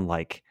there's some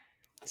like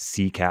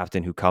sea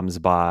captain who comes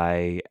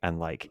by, and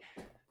like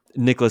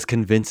Nicholas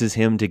convinces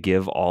him to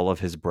give all of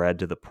his bread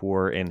to the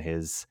poor in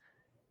his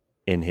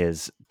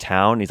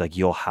town. He's like,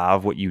 you'll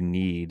have what you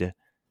need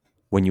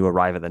when you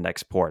arrive at the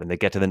next port. And they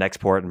get to the next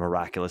port, and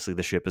miraculously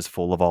the ship is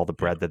full of all the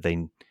bread that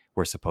they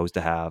were supposed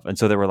to have. And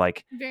so they were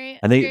like,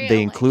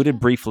 they included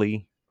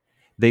briefly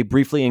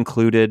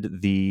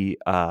included the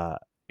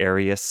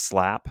Arius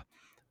slap,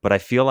 but I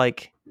feel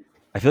like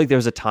there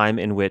was a time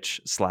in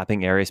which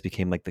slapping Arius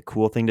became like the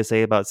cool thing to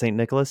say about St.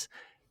 Nicholas,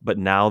 but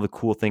now the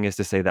cool thing is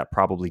to say that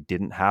probably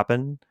didn't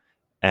happen,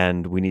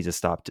 and we need to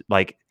stop.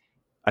 Like,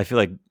 I feel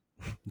like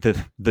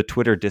the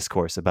Twitter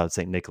discourse about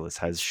St. Nicholas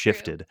has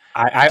shifted.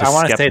 I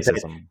want to say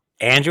that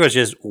Andrew has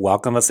just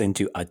welcomed us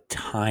into a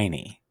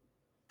tiny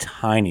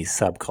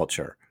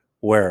subculture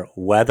where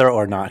whether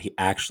or not he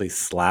actually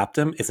slapped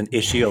him is an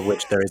issue of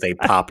which there is a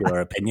popular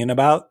opinion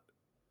about.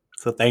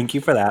 So thank you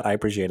for that. I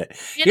appreciate it.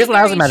 Here's what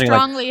I was imagining.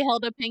 Strongly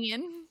held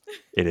opinion.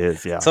 It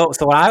is, yeah. So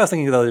what I was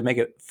thinking, though, to make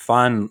it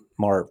fun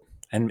more,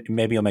 and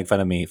maybe you'll make fun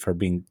of me for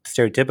being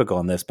stereotypical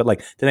in this, but like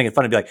to make it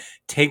fun, to be like,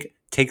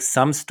 take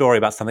some story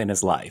about something in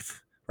his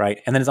life, right?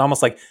 And then it's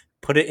almost like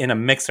put it in a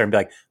mixer and be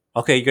like,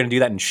 okay, you're going to do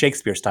that in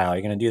Shakespeare style.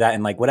 You're going to do that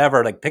in like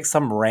whatever, like pick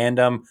some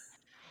random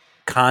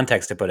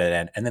context to put it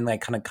in, and then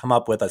like kind of come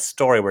up with a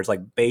story where it's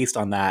like based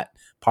on that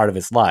part of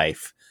his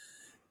life.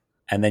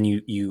 And then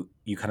you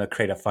kind of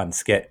create a fun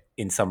skit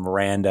in some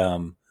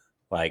random,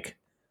 like,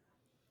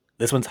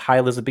 this one's High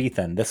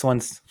Elizabethan, this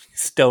one's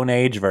Stone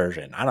Age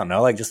version. I don't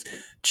know, like just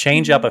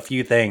change up a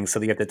few things so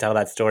that you have to tell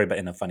that story, but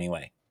in a funny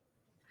way.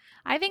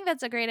 I think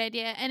that's a great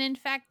idea. And in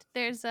fact,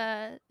 there's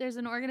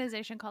an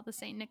organization called the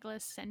St.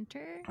 Nicholas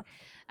Center,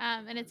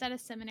 and it's at a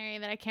seminary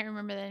that I can't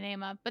remember the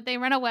name of, but they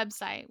run a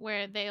website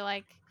where they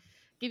like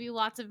give you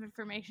lots of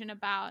information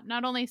about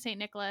not only St.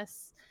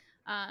 Nicholas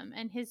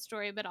and his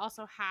story, but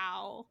also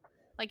how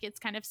like it's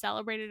kind of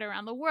celebrated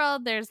around the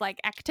world. There's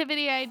like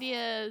activity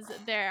ideas,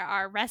 there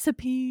are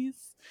recipes,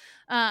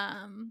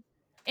 and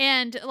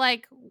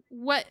like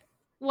what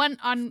one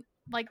on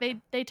like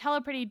they tell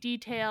a pretty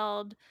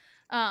detailed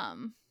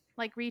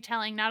like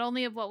retelling not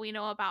only of what we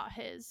know about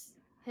his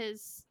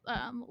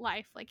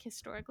life like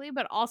historically,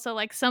 but also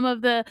like some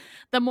of the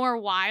more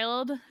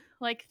wild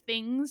like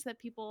things that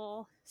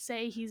people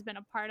say he's been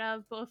a part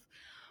of both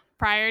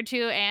prior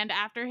to and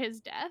after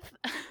his death.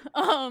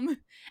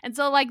 And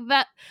so like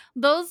that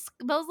those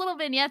little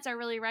vignettes are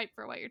really ripe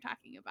for what you're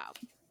talking about.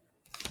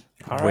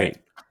 All right. Wait,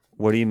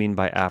 what do you mean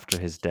by after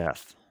his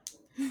death?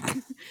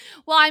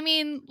 Well, I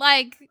mean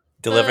like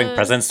delivering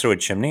presents through a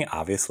chimney,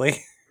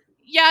 obviously.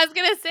 Yeah, I was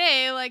gonna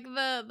say like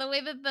the way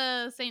that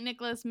the St.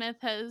 Nicholas myth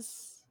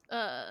has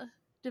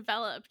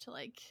developed,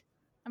 like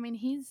I mean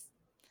he's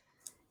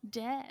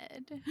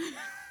dead.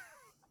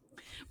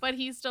 But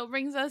he still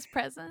brings us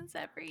presents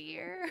every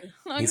year.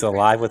 He's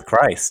alive with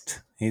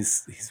Christ.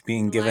 He's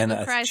being given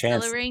a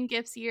chance. Delivering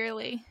gifts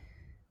yearly.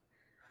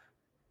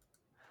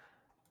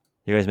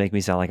 You guys make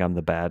me sound like I'm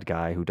the bad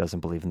guy who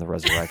doesn't believe in the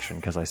resurrection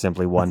because I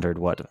simply wondered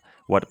what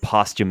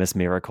posthumous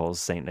miracles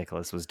St.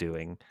 Nicholas was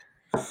doing.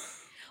 Well,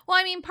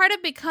 I mean, part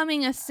of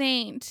becoming a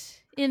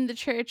saint in the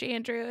church,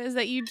 Andrew, is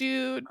that you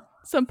do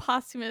some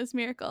posthumous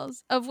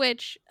miracles, of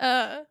which,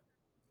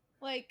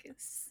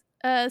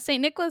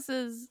 St. Nicholas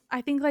is,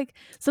 I think, like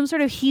some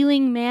sort of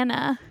healing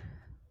manna,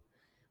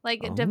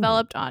 like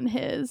developed on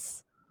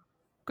his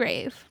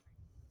grave.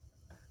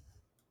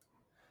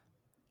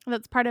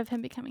 That's part of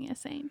him becoming a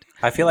saint.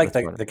 I feel like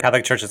the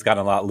Catholic Church has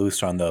gotten a lot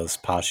looser on those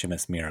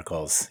posthumous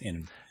miracles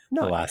in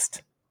the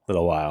last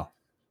little while.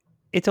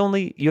 It's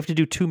only, you have to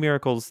do 2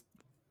 miracles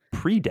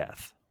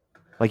pre-death.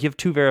 Like you have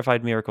 2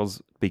 verified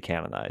miracles be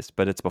canonized,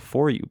 but it's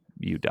before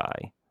you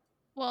die.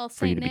 Well,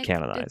 St. Nick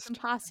did some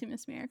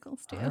posthumous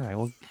miracles too. All right,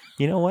 well,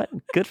 you know what?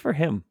 Good for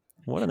him.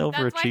 What an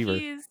overachiever. That's why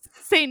he's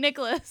St.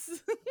 Nicholas.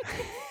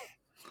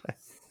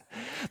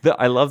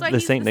 I love the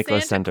St.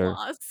 Nicholas Center.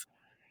 Claus.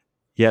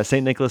 Yeah,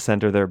 St. Nicholas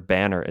Center, their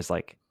banner is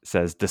like,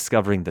 says,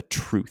 discovering the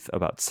truth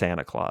about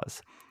Santa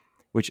Claus,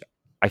 which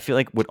I feel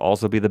like would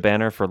also be the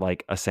banner for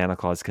like a Santa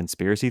Claus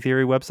conspiracy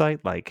theory website,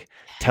 like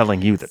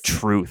telling you the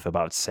truth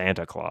about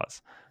Santa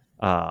Claus.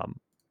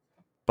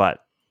 But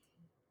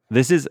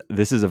this is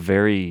a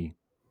very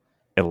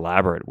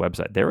elaborate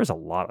website. There is a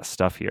lot of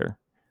stuff here.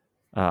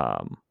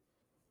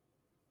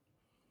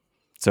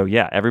 So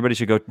yeah, everybody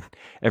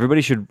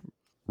should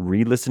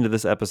re-listen to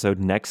this episode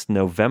next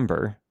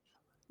November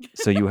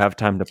so you have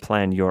time to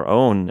plan your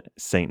own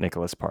St.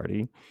 Nicholas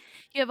party.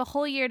 You have a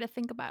whole year to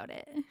think about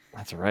it.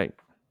 That's right.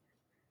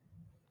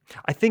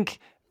 I think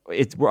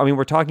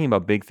we're talking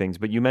about big things,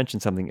 but you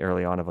mentioned something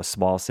early on of a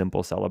small,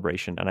 simple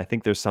celebration. And I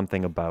think there's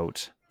something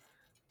about,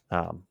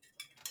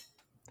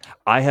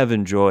 I have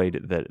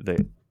enjoyed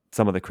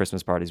some of the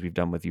Christmas parties we've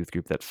done with youth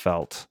group that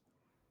felt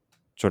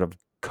sort of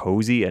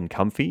cozy and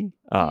comfy.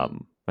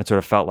 It sort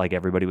of felt like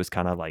everybody was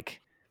kind of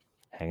like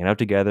hanging out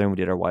together, and we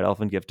did our White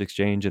Elephant gift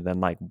exchange and then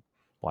like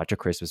watch a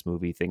Christmas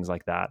movie, things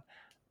like that.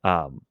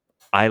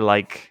 I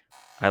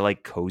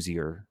like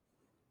cozier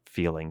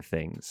feeling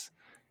things.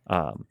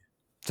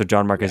 So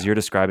John Mark, as you're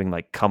describing,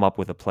 like come up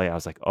with a play, I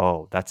was like,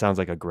 oh, that sounds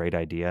like a great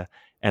idea,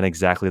 and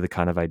exactly the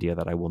kind of idea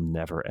that I will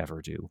never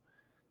ever do,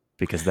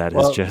 because that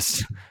is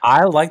just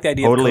I like the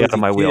idea totally of out of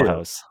my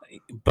wheelhouse.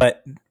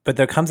 But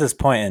there comes this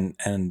point,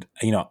 and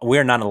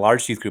we're not a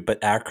large youth group,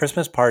 but our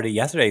Christmas party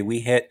yesterday,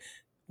 we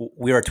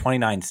were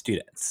 29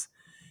 students,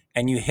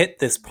 and you hit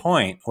this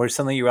point where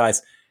suddenly you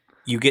realize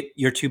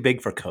you're too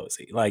big for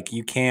cozy. Like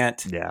you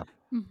can't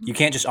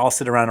just all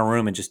sit around a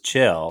room and just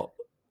chill,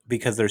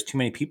 because there's too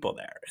many people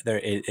there.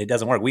 It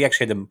doesn't work. We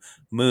actually had to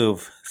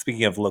move,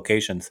 speaking of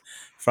locations,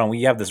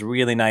 we have this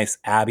really nice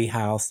Abbey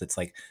house that's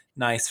like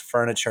nice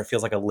furniture,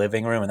 feels like a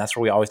living room, and that's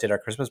where we always did our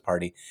Christmas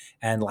party.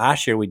 And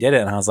last year we did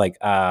it, and I was like,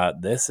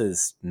 this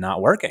is not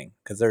working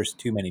because there's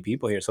too many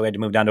people here. So we had to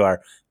move down to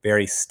our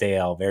very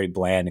stale, very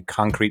bland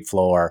concrete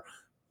floor,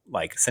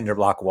 like cinder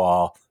block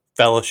wall,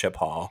 fellowship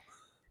hall,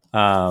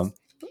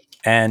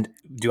 and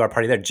do our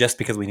party there just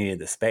because we needed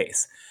the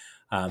space.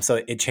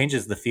 So it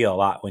changes the feel a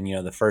lot when,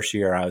 the first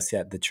year I was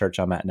at the church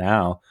I'm at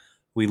now,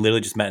 we literally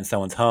just met in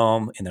someone's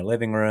home, in their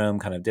living room,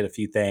 kind of did a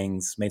few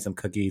things, made some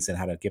cookies, and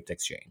had a gift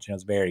exchange. It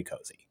was very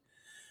cozy.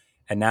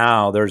 And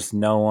now there's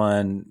no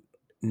one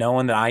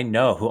that I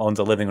know who owns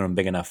a living room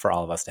big enough for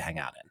all of us to hang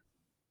out in.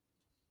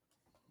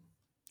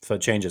 So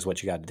it changes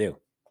what you got to do.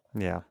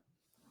 Yeah.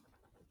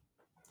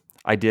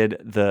 I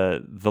did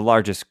the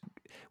largest.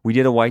 We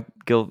did a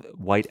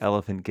white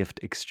elephant gift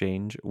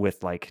exchange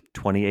with like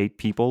 28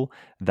 people.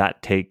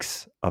 That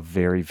takes a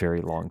very, very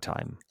long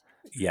time.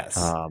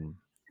 Yes.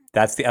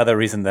 That's the other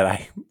reason that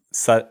I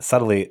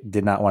subtly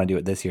did not want to do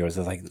it this year. Was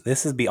like,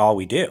 this would be all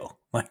we do.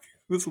 Like,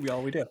 this will be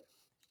all we do.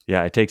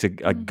 Yeah, it takes a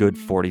good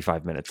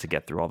 45 minutes to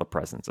get through all the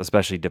presents,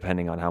 especially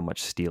depending on how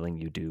much stealing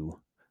you do.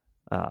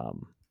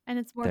 And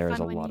it's more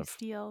fun when you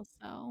steal.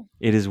 So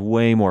it is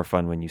way more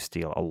fun when you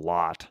steal a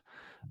lot.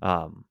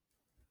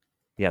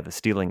 Yeah, the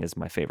stealing is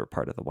my favorite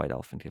part of the White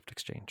Elephant gift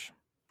exchange.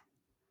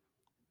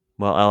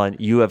 Well, Ellen,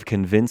 you have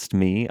convinced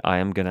me. I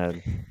am going to,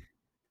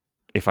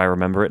 if I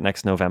remember it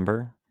next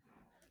November,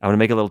 I'm going to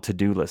make a little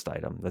to-do list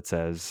item that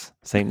says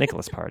St.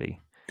 Nicholas party.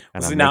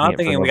 And so now I'm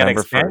thinking we got to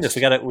expand this.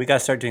 We got to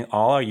start doing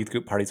all our youth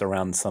group parties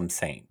around some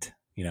saint.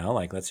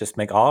 Like let's just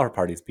make all our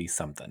parties be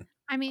something.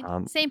 I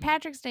mean, St.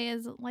 Patrick's Day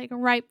is like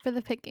ripe for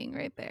the picking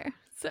right there.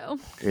 So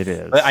it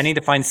is. But I need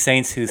to find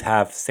saints who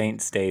have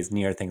saints' days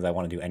near things I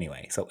want to do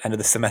anyway. So end of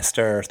the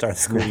semester, start of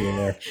the school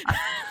year.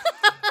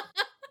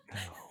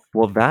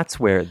 Well, that's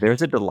where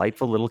there's a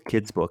delightful little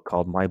kids book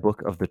called My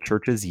Book of the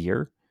Church's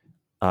Year.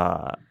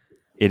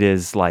 It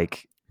is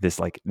like this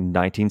like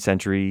 19th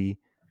century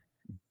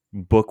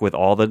book with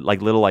all the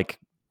like little like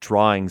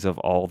drawings of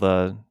all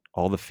the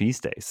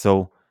feast days.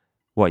 So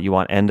what you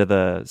want end of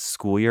the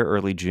school year,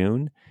 early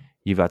June?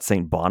 You've got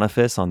St.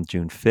 Boniface on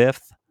June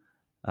 5th,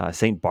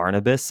 St.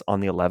 Barnabas on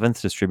the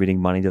 11th, distributing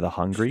money to the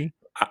hungry.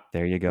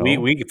 There you go.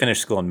 We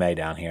finish school in May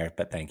down here,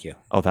 but thank you.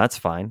 Oh, that's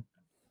fine.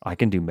 I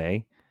can do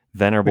May.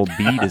 Venerable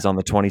Bede is on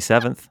the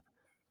 27th.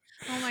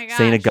 Oh my gosh.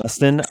 St.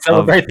 Augustine.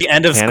 Celebrate the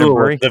end of school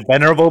with the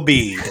Venerable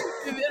Bede.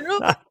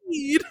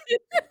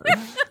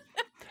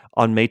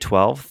 On May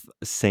 12th,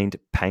 St.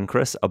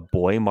 Pancras, a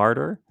boy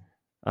martyr.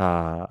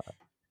 The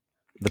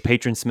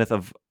patron saint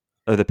of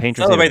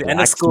celebrate the end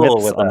of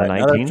school with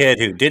another kid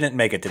who didn't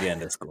make it to the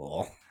end of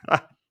school.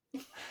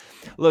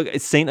 Look,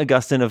 St.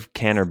 Augustine of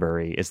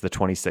Canterbury is the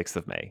 26th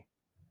of May,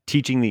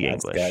 teaching the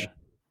English.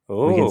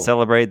 We can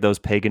celebrate those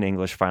pagan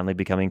English finally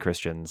becoming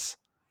Christians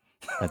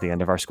at the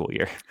end of our school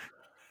year.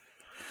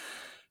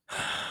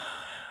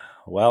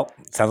 Well,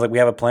 sounds like we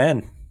have a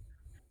plan.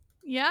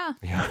 Yeah.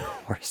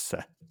 We're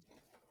set.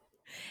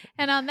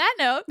 And on that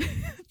note,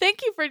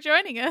 thank you for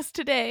joining us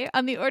today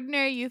on the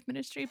Ordinary Youth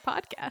Ministry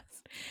podcast.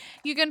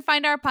 You can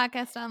find our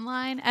podcast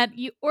online at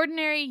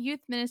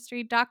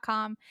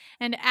ordinaryyouthministry.com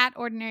and at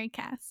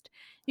ordinarycast.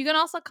 You can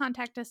also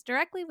contact us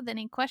directly with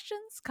any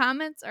questions,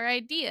 comments, or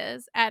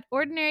ideas at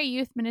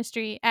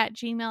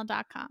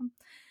ordinaryyouthministry@gmail.com.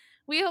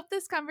 We hope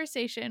this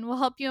conversation will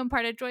help you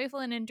impart a joyful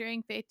and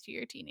enduring faith to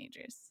your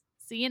teenagers.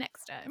 See you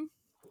next time.